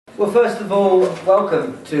Well, first of all,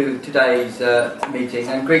 welcome to today's meeting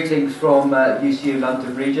and greetings from UCU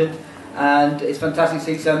London region. And it's fantastic to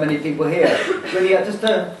see so many people here. Really, just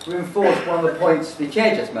to reinforce one of the points the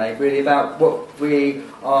Chair just made, really, about what we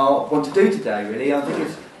want to do today, really. I think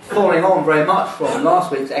it's following on very much from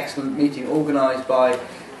last week's excellent meeting organised by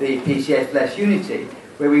the PCS Less Unity,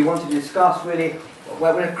 where we wanted to discuss, really,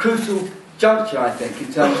 we're at a crucial juncture, I think,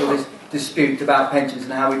 in terms of this dispute about pensions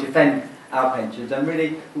and how we defend our pensions. And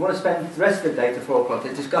really, we want to spend the rest of the day to 4 o'clock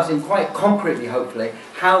discussing quite concretely, hopefully,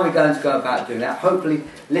 how we're going to go about doing that, hopefully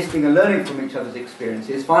listening and learning from each other's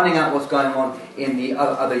experiences, finding out what's going on in the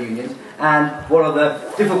other unions, and what are the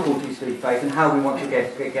difficulties we face and how we want to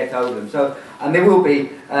get over them. So, and there will be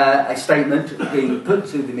a statement being put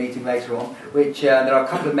to the meeting later on, which there are a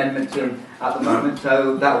couple of amendments in at the moment,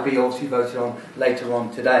 so that will be obviously voted on later on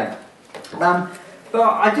today. But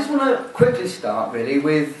I just want to quickly start, really,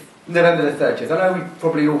 with November the 30th. I know we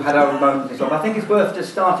probably all had our own moments, but I think it's worth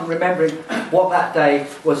just starting remembering what that day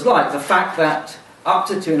was like. The fact that up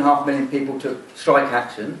to 2.5 million people took strike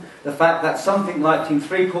action, the fact that something like between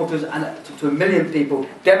 3/4 and to 1 million people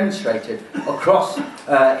demonstrated across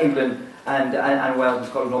England and Wales and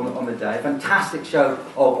Scotland on the day. Fantastic show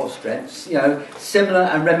of strength, you know, similar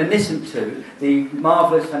and reminiscent to the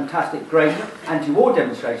marvellous, fantastic, great anti-war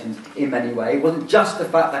demonstrations in many ways. It wasn't just the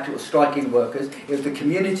fact that it was striking workers, it was the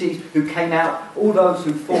communities who came out, all those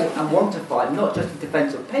who fought and want to fight, not just in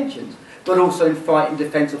defence of pensions, but also in fight in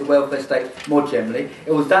defence of the welfare state more generally.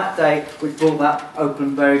 It was that day which brought that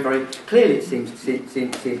open very, very clearly, it seems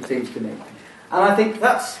to me. And I think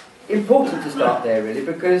that's important to start there, really,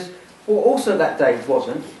 because what also that day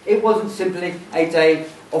it wasn't simply a day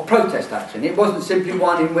of protest action. It wasn't simply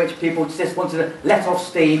one in which people just wanted to let off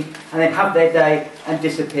steam and then have their day and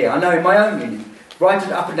disappear. I know in my own union, right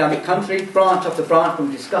up and down the country, branch after branch,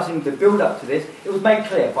 from discussing the build-up to this, it was made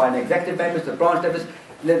clear by an executive members to branch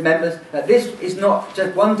members that this is not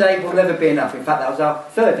just one day will never be enough. In fact, that was our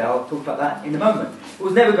third day. I'll talk about that in a moment. It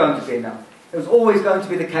was never going to be enough. It was always going to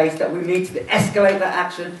be the case that we need to escalate that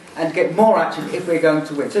action and get more action if we're going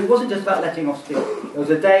to win. So it wasn't just about letting off steam. It was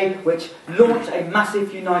a day which launched a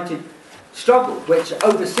massive united struggle, which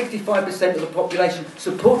over 65% of the population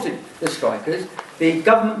supported the strikers. The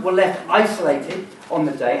government were left isolated on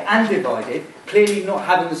the day and divided, clearly not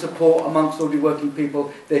having the support amongst ordinary working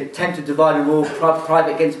people. The attempt to divide and rule,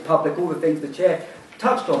 private against public, all the things the Chair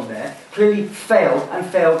touched on there, clearly failed and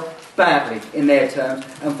failed badly in their terms,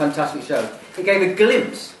 and fantastic show. It gave a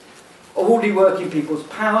glimpse of ordinary working people's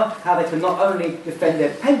power, how they can not only defend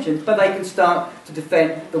their pensions, but they can start to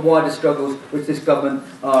defend the wider struggles which this government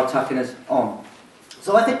are attacking us on.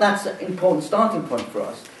 So I think that's an important starting point for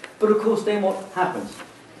us. But of course then what happens?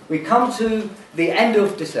 We come to the end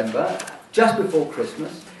of December, just before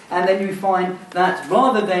Christmas, and then you find that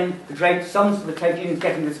rather than some of the trade unions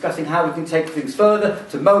discussing how we can take things further,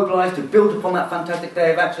 to mobilise, to build upon that fantastic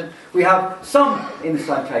day of action, we have some in the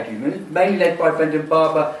same trade union, mainly led by Brendan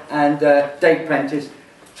Barber and Dave Prentice,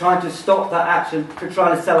 trying to stop that action, to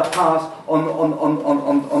try to sell a pass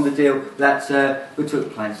on the deal that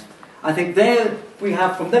took place. I think there we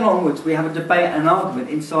have, from then onwards, we have a debate and an argument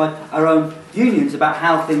inside our own unions about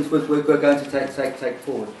how things we're going to take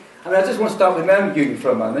forward. I mean, I just want to start with my own union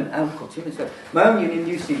for a moment. And of course, my own union,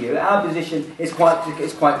 UCU, our position is quite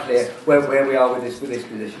clear where we are with this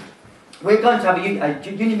position. We're going to have a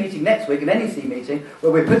union meeting next week, an NEC meeting,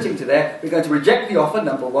 where we're putting to there, we're going to reject the offer,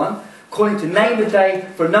 number one, calling to name a day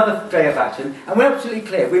for another day of action, and we're absolutely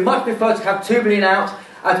clear. We much prefer to have 2 million out,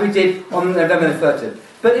 as we did on November the 30th.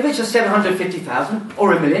 But if it's just 750,000 or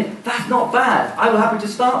 1 million, that's not bad. I'm happy to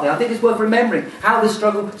start there. I think it's worth remembering how this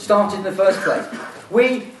struggle started in the first place.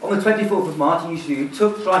 We, on the 24th of March in UCU,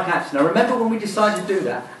 took strike action. Now remember when we decided to do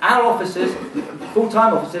that, our officers,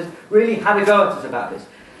 full-time officers, really had a go at us about this.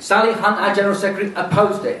 Sally Hunt, our General Secretary,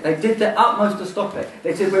 opposed it. They did their utmost to stop it.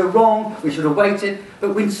 They said we're wrong, we should have waited,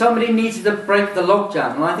 but when somebody needed to break the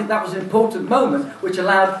logjam, and I think that was an important moment which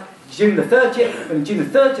allowed June the 30th, when June the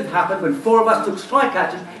 30th happened, when 4 of us took strike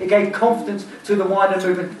action, it gave confidence to the wider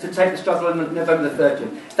movement to take the struggle on November the 30th.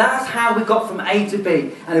 That's how we got from A to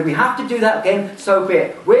B. And if we have to do that again, so be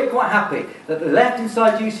it. We're quite happy that the left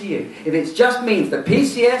inside UCU, if it just means the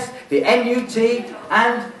PCS, the NUT,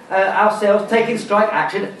 and ourselves taking strike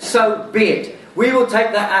action, so be it. We will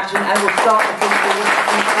take that action and we'll start the thing forward.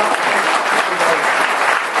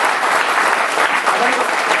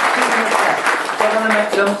 I want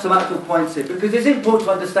to make some actual points here, because it's important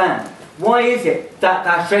to understand why is it that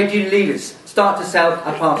our trade union leaders start to sell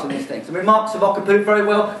our parts on these things. I mean, Mark Savoca put it very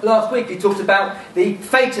well last week. He talked about the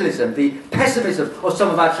fatalism, the pessimism of some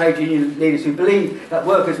of our trade union leaders who believe that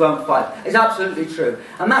workers won't fight. It's absolutely true.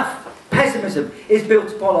 And that pessimism is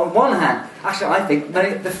built upon, on one hand, actually I think,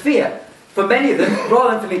 the fear. For many of them,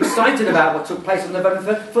 rather than feeling excited about what took place on November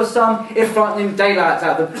 3rd, for some, it frightened daylights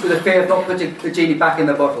out of them with the fear of not putting the genie back in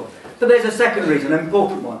the bottle. But there's a second reason, an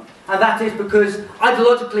important one, and that is because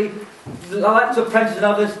ideologically, like to apprentices and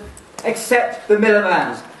others, accept the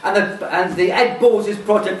Miliband's and the Ed Balls'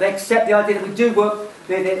 project. They accept the idea that we do work.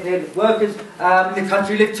 The workers in the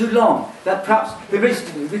country live too long. That perhaps we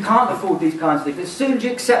can't afford these kinds of things. As soon as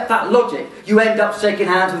you accept that logic, you end up shaking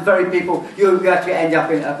hands with the very people you actually end up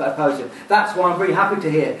opposing. That's why I'm very happy to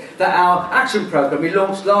hear that our action programme we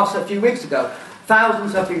launched a few weeks ago.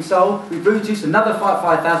 Thousands have been sold. We've introduced another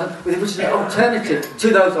 5,000, which is an alternative to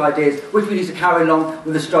those ideas, which we need to carry along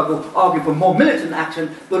with the struggle, arguing for more militant action,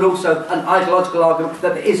 but also an ideological argument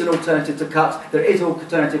that there is an alternative to cuts, there is an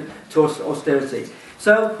alternative to austerity.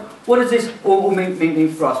 So, what does this all mean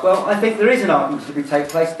for us? Well, I think there is an argument to take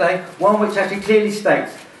place today, one which actually clearly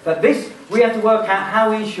states that we have to work out how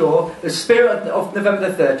we ensure the spirit of November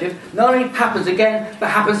the 30th not only happens again, but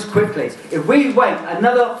happens quickly. If we wait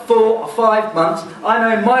another 4 or 5 months, I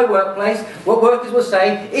know in my workplace, what workers will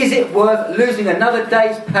say, is it worth losing another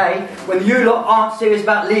day's pay when you lot aren't serious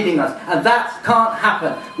about leading us? And that can't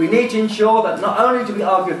happen. We need to ensure that not only do we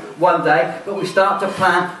argue one day, but we start to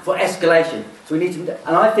plan for escalation. So we need to,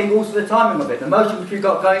 and I think also the timing of it. The motion which we've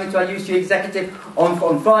got going into our UCU executive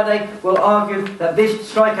on Friday will argue that this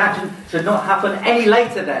strike action should not happen any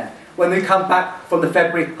later than when we come back from the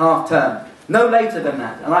February half term. No later than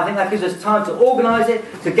that. And I think that gives us time to organise it,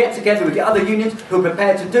 to get together with the other unions who are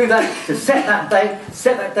prepared to do that, to set that date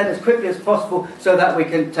as quickly as possible so that we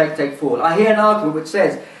can take forward. I hear an argument which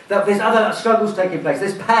says that there's other struggles taking place.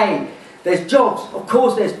 There's pay. There's jobs, of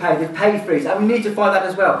course there's pay freeze, and we need to fight that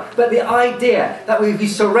as well. But the idea that we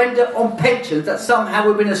surrender on pensions, that somehow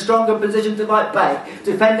we're in a stronger position to fight pay,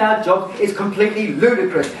 to defend our jobs, is completely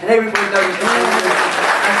ludicrous. And everybody knows it's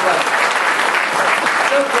as well.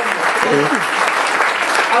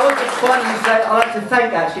 I want to finally say, I'd like to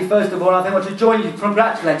thank actually, first of all, I want to join you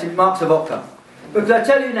congratulating Mark Savoca. Because I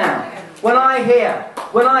tell you now, when I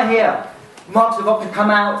hear Mark Savoca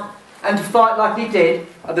come out and to fight like he did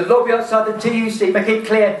at the lobby outside the TUC, make it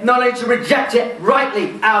clear not only to reject it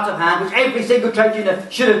rightly out of hand, which every single trade union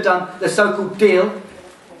should have done, the so-called deal,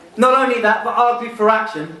 not only that, but argued for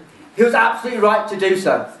action, he was absolutely right to do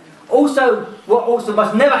so. Also, what also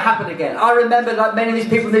must never happen again, I remember, like many of these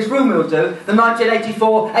people in this room will do, the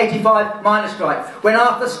 1984-85 miners' strike, when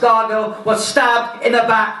Arthur Scargill was stabbed in the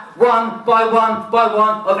back, one by one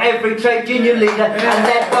of every trade union leader and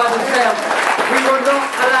led by themselves. We will not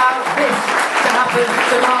allow this to happen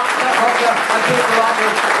to Mark Savoca and people like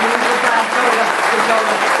this. We need to stand shoulder to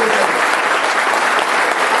shoulder with them.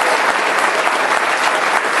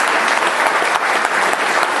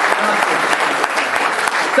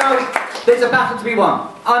 So, there's a battle to be won.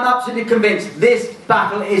 I'm absolutely convinced this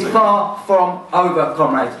battle is far from over,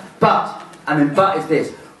 comrades. But, and the but is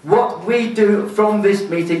this, what we do from this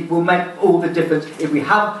meeting will make all the difference if we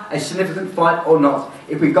have a significant fight or not.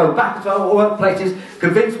 If we go back to our workplaces,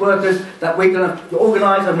 convince workers that we're going to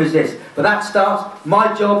organise and resist. But that starts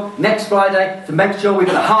my job next Friday to make sure we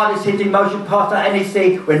get the hardest hitting motion past our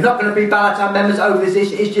NEC. We're not going to be ballot our members over this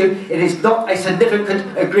issue. It is not a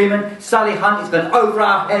significant agreement. Sally Hunt is going over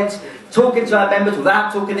our heads, talking to our members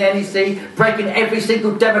without talking to the NEC, breaking every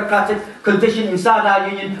single democratic condition inside our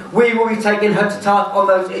union. We will be taking her to task on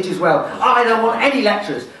those issues as well. I don't want any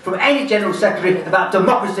lectures from any General Secretary about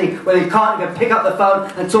democracy where they can't even pick up the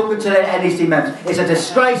phone and talk to their NEC members. It's a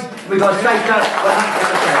disgrace. We've got to say so.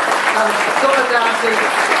 Solidarity.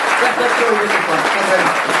 Let's show you this one. Thank you very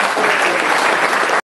much.